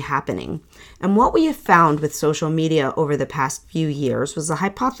actually happening. And what we have found with social media over the past few years was a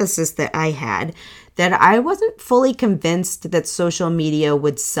hypothesis that I had that I wasn't fully convinced that social media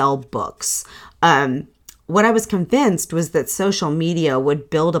would sell books. What I was convinced was that social media would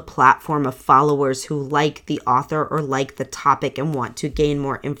build a platform of followers who like the author or like the topic and want to gain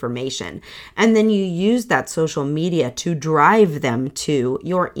more information. And then you use that social media to drive them to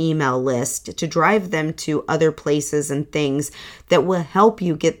your email list, to drive them to other places and things that will help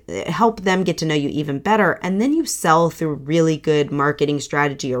them get to know you even better. And then you sell through really good marketing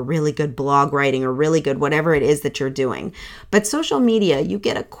strategy or really good blog writing or really good whatever it is that you're doing. But social media, you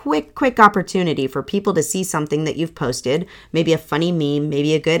get a quick opportunity for people to see something that you've posted, maybe a funny meme,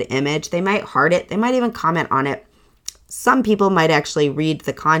 maybe a good image. They might heart it. They might even comment on it. Some people might actually read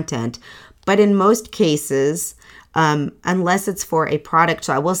the content, but in most cases, unless it's for a product.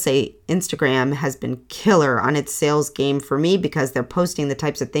 So I will say Instagram has been killer on its sales game for me because they're posting the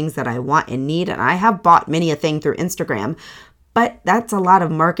types of things that I want and need. And I have bought many a thing through Instagram. But that's a lot of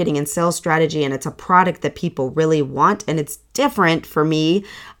marketing and sales strategy, and it's a product that people really want, and it's different for me.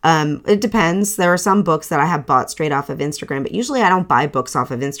 It depends. There are some books that I have bought straight off of Instagram, but usually I don't buy books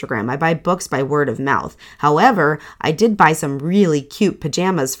off of Instagram. I buy books by word of mouth. However, I did buy some really cute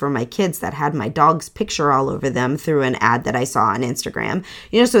pajamas for my kids that had my dog's picture all over them through an ad that I saw on Instagram.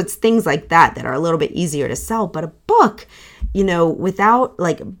 So it's things like that are a little bit easier to sell. But a book, without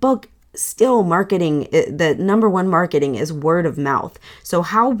book, still marketing, the number one marketing is word of mouth. So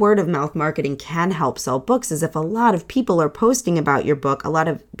how word of mouth marketing can help sell books is if a lot of people are posting about your book, a lot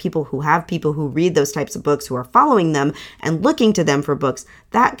of people who read those types of books, who are following them and looking to them for books,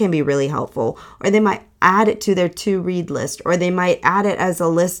 that can be really helpful. Or they might add it to their to-read list, or they might add it as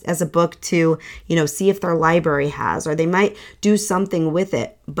a book to, see if their library has, or they might do something with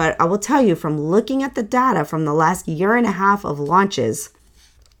it. But I will tell you, from looking at the data from the last year and a half of launches,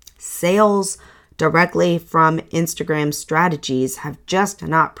 sales directly from Instagram strategies have just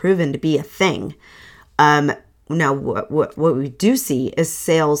not proven to be a thing. Now, what we do see is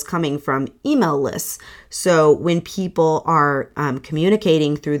sales coming from email lists. So when people are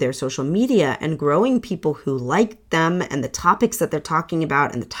communicating through their social media and growing people who like them and the topics that they're talking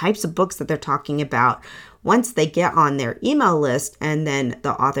about and the types of books that they're talking about, once they get on their email list and then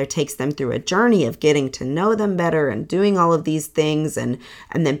the author takes them through a journey of getting to know them better and doing all of these things and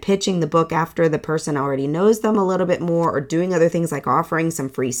then pitching the book after the person already knows them a little bit more, or doing other things like offering some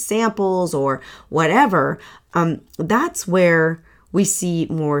free samples or whatever, that's where we see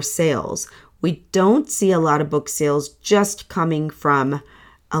more sales. We don't see a lot of book sales just coming from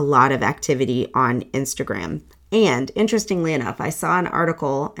a lot of activity on Instagram. And interestingly enough, I saw an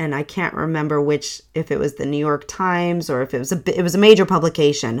article, and I can't remember if it was the New York Times or if it was a major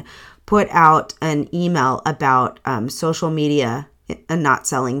publication, put out an email about social media and not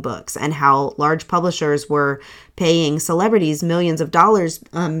selling books, and how large publishers were paying celebrities millions of dollars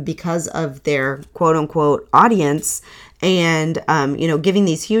because of their quote unquote audience, and giving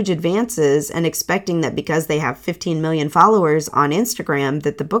these huge advances and expecting that because they have 15 million followers on Instagram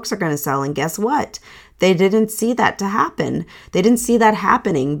that the books are going to sell. And guess what? They didn't see that to happen. They didn't see that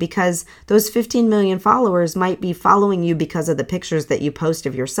happening because those 15 million followers might be following you because of the pictures that you post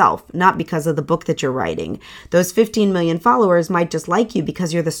of yourself, not because of the book that you're writing. Those 15 million followers might just like you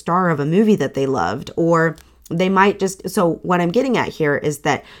because you're the star of a movie that they loved, or they might just, so what I'm getting at here is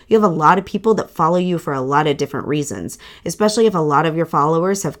that you have a lot of people that follow you for a lot of different reasons, especially if a lot of your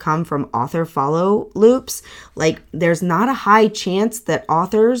followers have come from author follow loops. Like, there's not a high chance that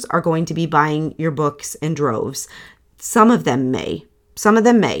authors are going to be buying your books in droves. Some of them may.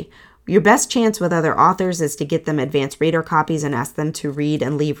 Your best chance with other authors is to get them advanced reader copies and ask them to read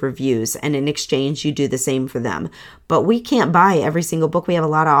and leave reviews. And in exchange, you do the same for them. But we can't buy every single book. We have a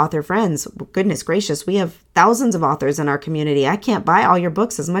lot of author friends. Goodness gracious, we have thousands of authors in our community. I can't buy all your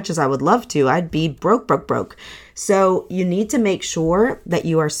books as much as I would love to. I'd be broke. So you need to make sure that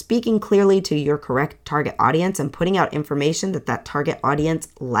you are speaking clearly to your correct target audience and putting out information that target audience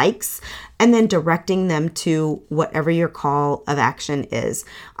likes, and then directing them to whatever your call of action is.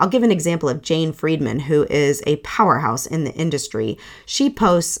 I'll give an example of Jane Friedman, who is a powerhouse in the industry. She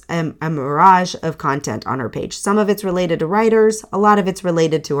posts a mirage of content on her page. Some of it's related to writers. A lot of it's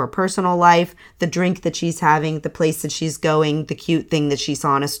related to her personal life, the drink that she's having, the place that she's going, the cute thing that she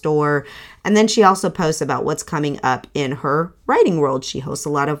saw in a store. And then she also posts about what's coming up in her writing world. She hosts a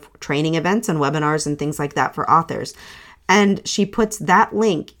lot of training events and webinars and things like that for authors. And she puts that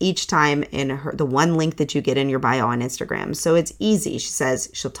link each time in the one link that you get in your bio on Instagram. So it's easy. She says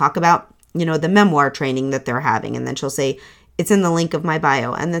she'll talk about, the memoir training that they're having. And then she'll say, it's in the link of my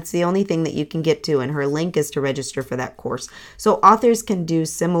bio. And that's the only thing that you can get to. And her link is to register for that course. So authors can do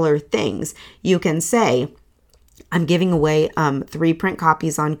similar things. You can say, I'm giving away 3 print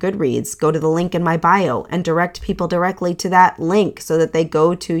copies on Goodreads. Go to the link in my bio and direct people directly to that link so that they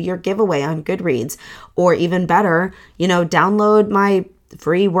go to your giveaway on Goodreads. Or even better, download my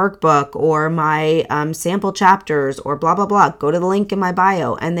free workbook or my sample chapters or blah, blah, blah. Go to the link in my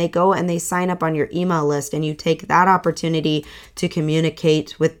bio, and they go and they sign up on your email list, and you take that opportunity to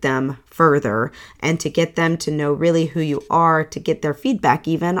communicate with them further and to get them to know really who you are, to get their feedback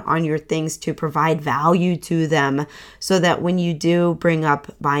even on your things, to provide value to them so that when you do bring up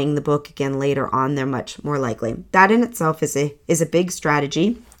buying the book again later on, they're much more likely. That in itself is a big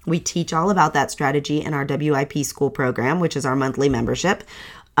strategy. We teach all about that strategy in our WIP school program, which is our monthly membership.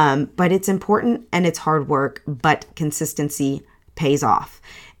 But it's important and it's hard work, but consistency pays off.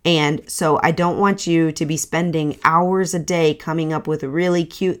 And so I don't want you to be spending hours a day coming up with really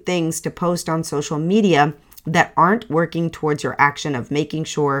cute things to post on social media that aren't working towards your action of making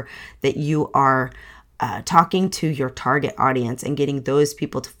sure that you are talking to your target audience and getting those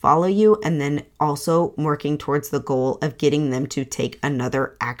people to follow you, and then also working towards the goal of getting them to take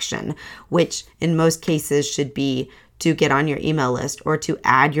another action, which in most cases should be to get on your email list or to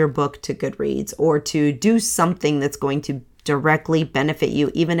add your book to Goodreads or to do something that's going to directly benefit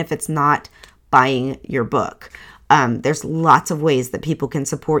you, even if it's not buying your book. There's lots of ways that people can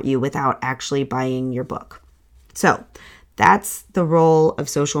support you without actually buying your book. So that's the role of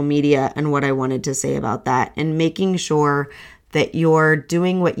social media and what I wanted to say about that, and making sure that you're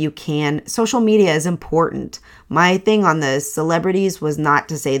doing what you can. Social media is important. My thing on the celebrities was not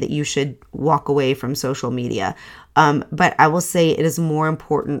to say that you should walk away from social media. But I will say it is more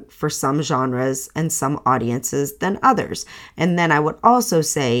important for some genres and some audiences than others. And then I would also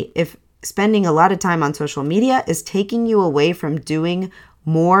say if spending a lot of time on social media is taking you away from doing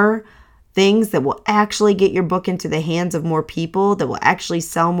more things that will actually get your book into the hands of more people, that will actually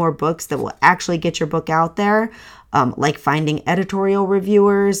sell more books, that will actually get your book out there, like finding editorial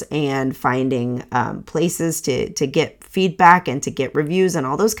reviewers and finding places to get feedback and to get reviews and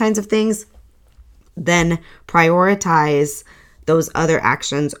all those kinds of things, then prioritize those other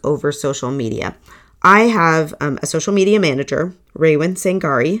actions over social media. I have a social media manager, Raywin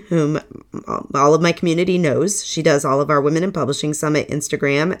Sangari, whom all of my community knows. She does all of our Women in Publishing Summit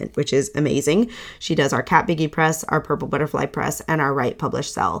Instagram, which is amazing. She does our Cat Biggie Press, our Purple Butterfly Press, and our Write,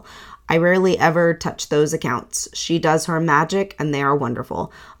 Publish, Sell. I rarely ever touch those accounts. She does her magic, and they are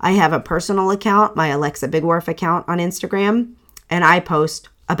wonderful. I have a personal account, my Alexa Bigwarf account on Instagram, and I post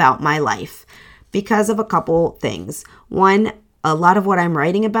about my life because of a couple things. One, a lot of what I'm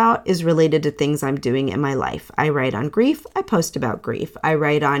writing about is related to things I'm doing in my life. I write on grief. I post about grief. I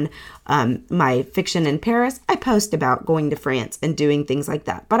write on my fiction in Paris. I post about going to France and doing things like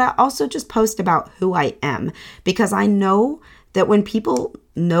that. But I also just post about who I am, because I know that when people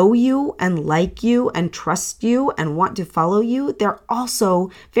know you and like you and trust you and want to follow you, they're also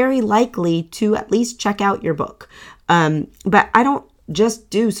very likely to at least check out your book. But I don't just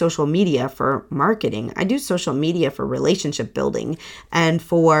do social media for marketing. I do social media for relationship building and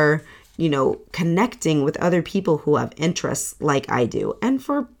for, connecting with other people who have interests like I do, and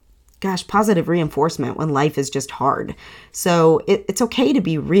for, positive reinforcement when life is just hard. So it's okay to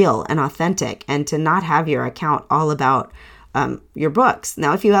be real and authentic and to not have your account all about your books.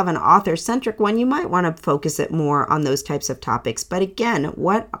 Now, if you have an author-centric one, you might want to focus it more on those types of topics. But again,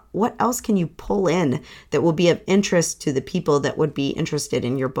 what else can you pull in that will be of interest to the people that would be interested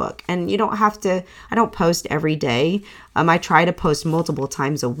in your book? And you don't have to, I don't post every day. I try to post multiple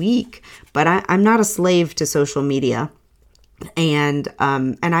times a week, but I'm not a slave to social media. And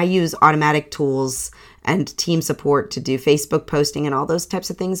I use automatic tools and team support to do Facebook posting and all those types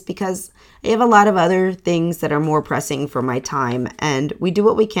of things, because I have a lot of other things that are more pressing for my time. And we do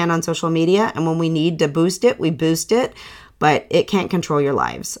what we can on social media. And when we need to boost it, we boost it, but it can't control your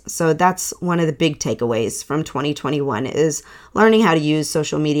lives. So that's one of the big takeaways from 2021 is learning how to use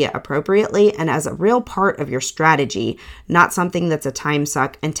social media appropriately and as a real part of your strategy, not something that's a time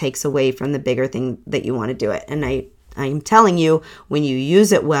suck and takes away from the bigger thing that you want to do it. And I'm telling you, when you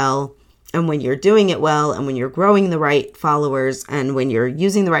use it well, and when you're doing it well, and when you're growing the right followers, and when you're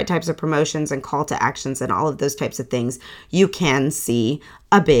using the right types of promotions and call to actions and all of those types of things, you can see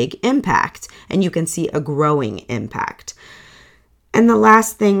a big impact, and you can see a growing impact. And the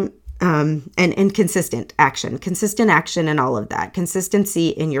last thing, and consistent action and all of that,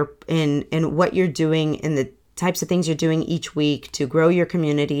 consistency in what you're doing, in the types of things you're doing each week to grow your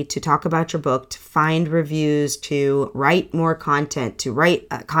community, to talk about your book, to find reviews, to write more content, to write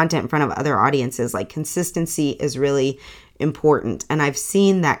content in front of other audiences. Like, consistency is really important. And I've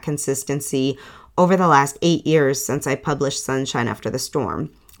seen that consistency over the last 8 years since I published Sunshine After the Storm,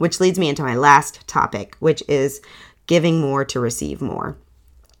 which leads me into my last topic, which is giving more to receive more.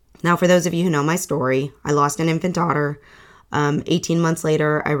 Now, for those of you who know my story, I lost an infant daughter. 18 months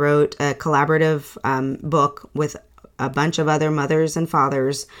later, I wrote a collaborative book with a bunch of other mothers and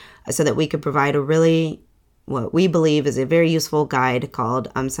fathers so that we could provide a really, what we believe is a very useful guide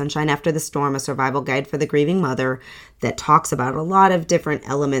called Sunshine After the Storm, a survival guide for the grieving mother, that talks about a lot of different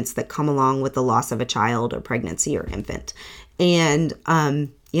elements that come along with the loss of a child or pregnancy or infant. And,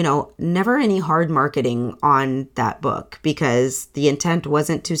 never any hard marketing on that book, because the intent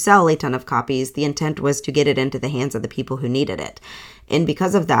wasn't to sell a ton of copies. The intent was to get it into the hands of the people who needed it. And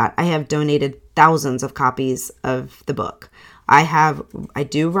because of that, I have donated thousands of copies of the book. I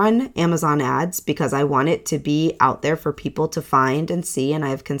do run Amazon ads because I want it to be out there for people to find and see. And I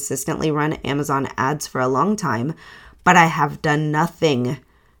have consistently run Amazon ads for a long time, but I have done nothing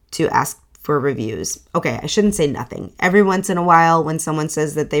to ask for reviews. Okay, I shouldn't say nothing. Every once in a while, when someone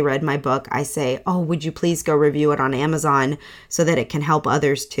says that they read my book, I say, oh, would you please go review it on Amazon so that it can help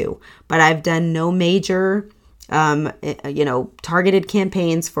others too? But I've done no major, targeted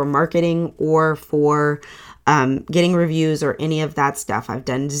campaigns for marketing or for getting reviews or any of that stuff. I've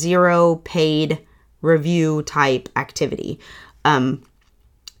done zero paid review type activity.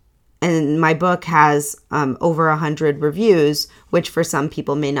 And my book has over 100 reviews, which for some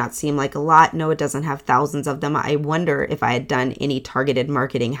people may not seem like a lot. No, it doesn't have thousands of them. I wonder if I had done any targeted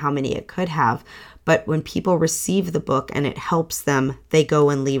marketing, how many it could have. But when people receive the book and it helps them, they go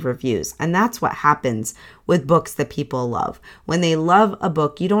and leave reviews. And that's what happens with books that people love. When they love a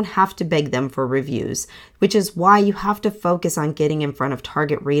book, you don't have to beg them for reviews, which is why you have to focus on getting in front of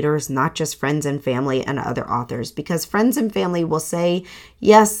target readers, not just friends and family and other authors, because friends and family will say,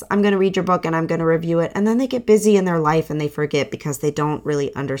 yes, I'm going to read your book and I'm going to review it. And then they get busy in their life and they forget because they don't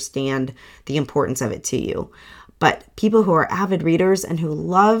really understand the importance of it to you. But people who are avid readers and who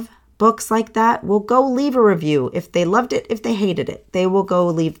love books like that will go leave a review. If they loved it, if they hated it, they will go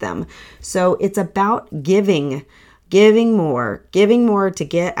leave them. So it's about giving more to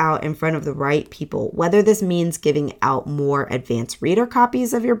get out in front of the right people, whether this means giving out more advanced reader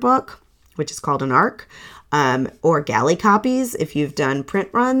copies of your book, which is called an ARC, or galley copies if you've done print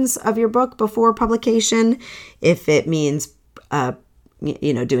runs of your book before publication, if it means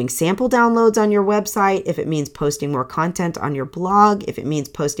doing sample downloads on your website, if it means posting more content on your blog, if it means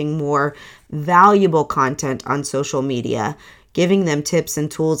posting more valuable content on social media, giving them tips and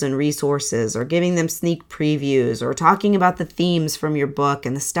tools and resources, or giving them sneak previews, or talking about the themes from your book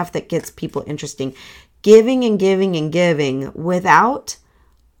and the stuff that gets people interesting. Giving and giving and giving without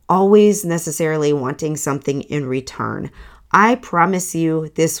always necessarily wanting something in return. I promise you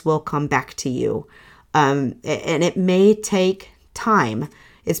this will come back to you. And it may take time.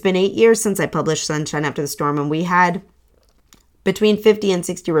 It's been 8 years since I published Sunshine After the Storm, and we had between 50 and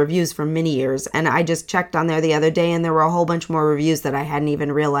 60 reviews for many years. And I just checked on there the other day, and there were a whole bunch more reviews that I hadn't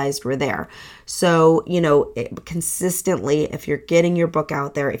even realized were there. So, consistently, if you're getting your book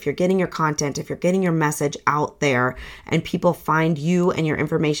out there, if you're getting your content, if you're getting your message out there, and people find you and your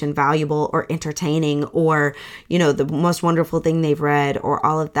information valuable or entertaining, or, the most wonderful thing they've read, or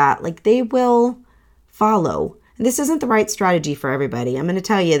all of that, they will follow. This isn't the right strategy for everybody. I'm going to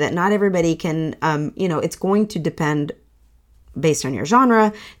tell you that not everybody can, it's going to depend based on your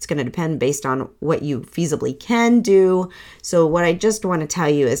genre. It's going to depend based on what you feasibly can do. So what I just want to tell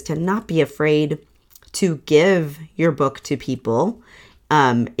you is to not be afraid to give your book to people.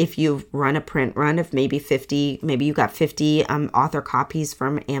 If you've run a print run of maybe you got 50 author copies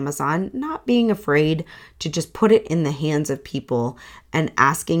from Amazon, not being afraid to just put it in the hands of people and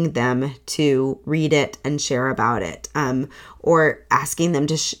asking them to read it and share about it, or asking them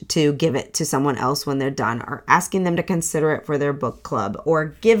to give it to someone else when they're done, or asking them to consider it for their book club,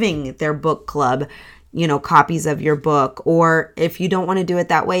 or giving their book club copies of your book. Or if you don't want to do it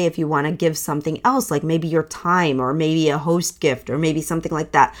that way, if you want to give something else, like maybe your time, or maybe a host gift, or maybe something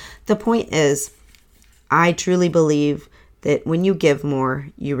like that. The point is, I truly believe that when you give more,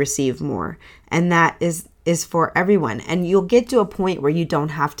 you receive more. And that is for everyone. And you'll get to a point where you don't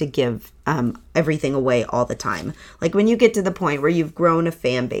have to give everything away all the time. Like when you get to the point where you've grown a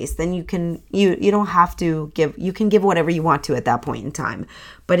fan base, then you don't have to give, you can give whatever you want to at that point in time.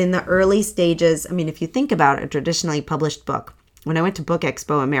 But in the early stages, if you think about a traditionally published book, when I went to Book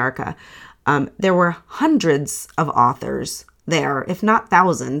Expo America, there were hundreds of authors there, if not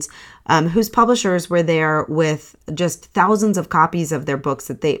thousands, whose publishers were there with just thousands of copies of their books,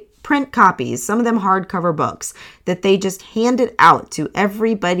 that they print copies, some of them hardcover books, that they just handed out to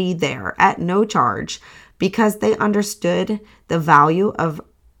everybody there at no charge, because they understood the value of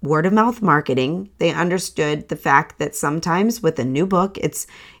word of mouth marketing. They understood the fact that sometimes with a new book, it's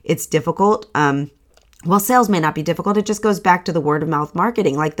difficult. Well, sales may not be difficult. It just goes back to the word of mouth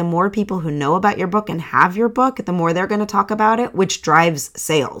marketing. Like the more people who know about your book and have your book, the more they're going to talk about it, which drives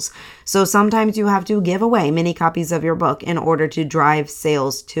sales. So sometimes you have to give away many copies of your book in order to drive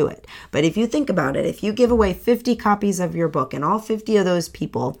sales to it. But if you think about it, if you give away 50 copies of your book and all 50 of those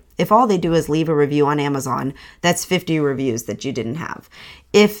people, if all they do is leave a review on Amazon, that's 50 reviews that you didn't have.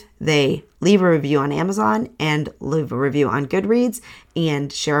 If they leave a review on Amazon and leave a review on Goodreads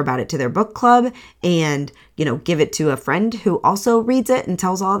and share about it to their book club and, give it to a friend who also reads it and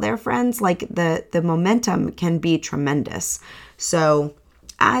tells all their friends, the momentum can be tremendous. So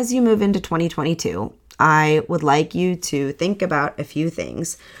as you move into 2022, I would like you to think about a few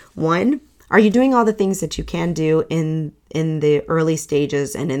things. One, are you doing all the things that you can do in the early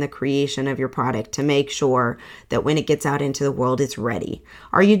stages and in the creation of your product to make sure that when it gets out into the world, it's ready?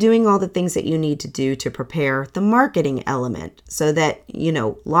 Are you doing all the things that you need to do to prepare the marketing element so that,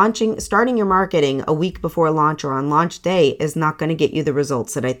 starting your marketing a week before launch or on launch day is not going to get you the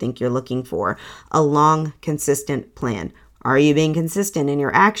results that I think you're looking for? A long, consistent plan. Are you being consistent in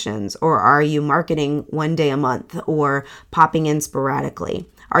your actions, or are you marketing one day a month or popping in sporadically?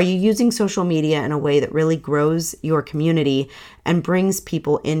 Are you using social media in a way that really grows your community and brings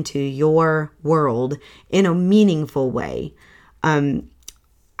people into your world in a meaningful way?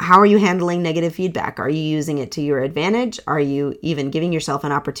 How are you handling negative feedback? Are you using it to your advantage? Are you even giving yourself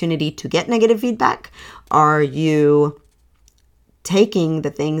an opportunity to get negative feedback? Are you taking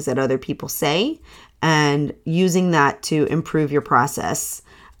the things that other people say and using that to improve your process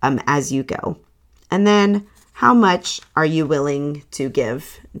as you go? And then, how much are you willing to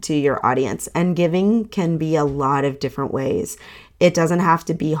give to your audience? And giving can be a lot of different ways. It doesn't have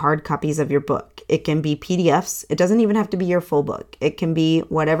to be hard copies of your book. It can be PDFs. It doesn't even have to be your full book. It can be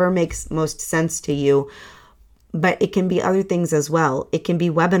whatever makes most sense to you, but it can be other things as well. It can be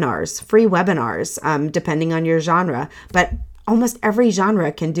webinars, free webinars, depending on your genre. But almost every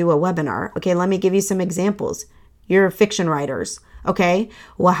genre can do a webinar. Okay, let me give you some examples. You're fiction writers. Okay,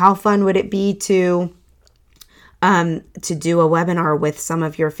 well, how fun would it be to to do a webinar with some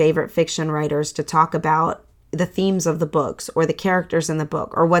of your favorite fiction writers to talk about the themes of the books or the characters in the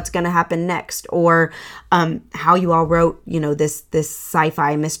book or what's going to happen next or how you all wrote, this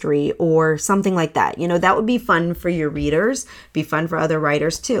sci-fi mystery or something like that. That would be fun for your readers, be fun for other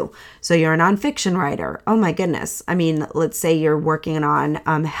writers too. So you're a nonfiction writer. Oh my goodness. I mean, let's say you're working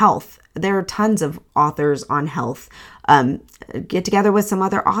on health. There are tons of authors on health. Get together with some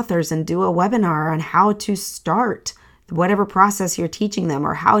other authors and do a webinar on how to start whatever process you're teaching them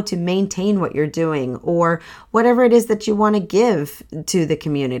or how to maintain what you're doing or whatever it is that you want to give to the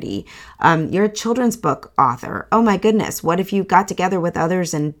community. You're a children's book author. Oh my goodness. What if you got together with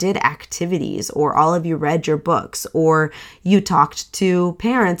others and did activities or all of you read your books or you talked to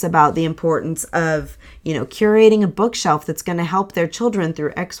parents about the importance of, curating a bookshelf that's going to help their children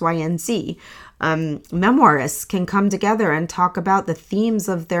through X, Y, and Z. Memoirists can come together and talk about the themes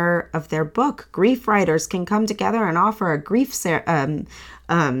of their book. Grief writers can come together and offer a grief seminar.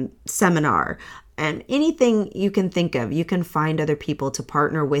 And anything you can think of, you can find other people to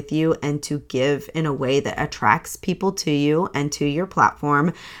partner with you and to give in a way that attracts people to you and to your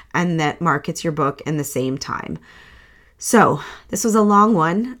platform and that markets your book in the same time. So this was a long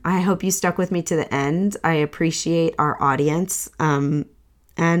one. I hope you stuck with me to the end. I appreciate our audience.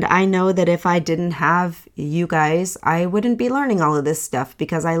 And I know that if I didn't have you guys, I wouldn't be learning all of this stuff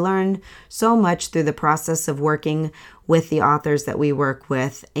because I learned so much through the process of working with the authors that we work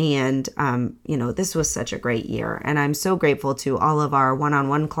with. And, this was such a great year. And I'm so grateful to all of our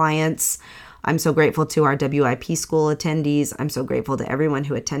one-on-one clients. I'm so grateful to our WIP school attendees. I'm so grateful to everyone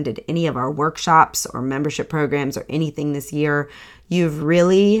who attended any of our workshops or membership programs or anything this year. You've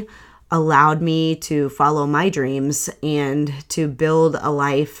really allowed me to follow my dreams and to build a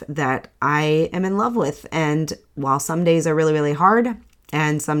life that I am in love with. And while some days are really, really hard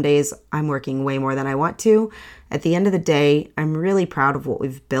and some days I'm working way more than I want to, at the end of the day, I'm really proud of what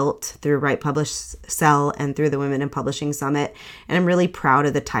we've built through Write, Publish, Sell and through the Women in Publishing Summit. And I'm really proud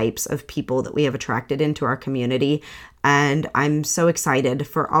of the types of people that we have attracted into our community. And I'm so excited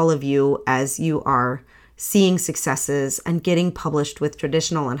for all of you as you are seeing successes and getting published with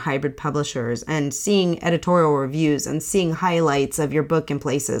traditional and hybrid publishers and seeing editorial reviews and seeing highlights of your book in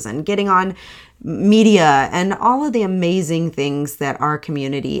places and getting on media and all of the amazing things that our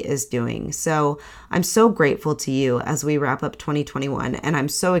community is doing. So I'm so grateful to you as we wrap up 2021, and I'm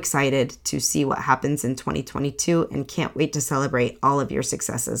so excited to see what happens in 2022 and can't wait to celebrate all of your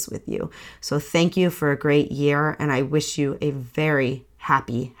successes with you. So thank you for a great year, and I wish you a very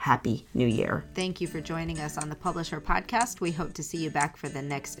happy new year. Thank you for joining us on the Publisher Podcast. We hope to see you back for the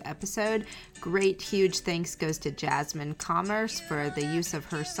next episode. Great, huge thanks goes to Jasmine Commerce for the use of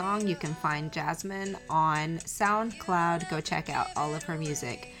her song. You can find Jasmine on SoundCloud. Go check out all of her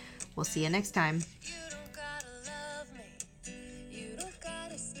music. We'll see you next time.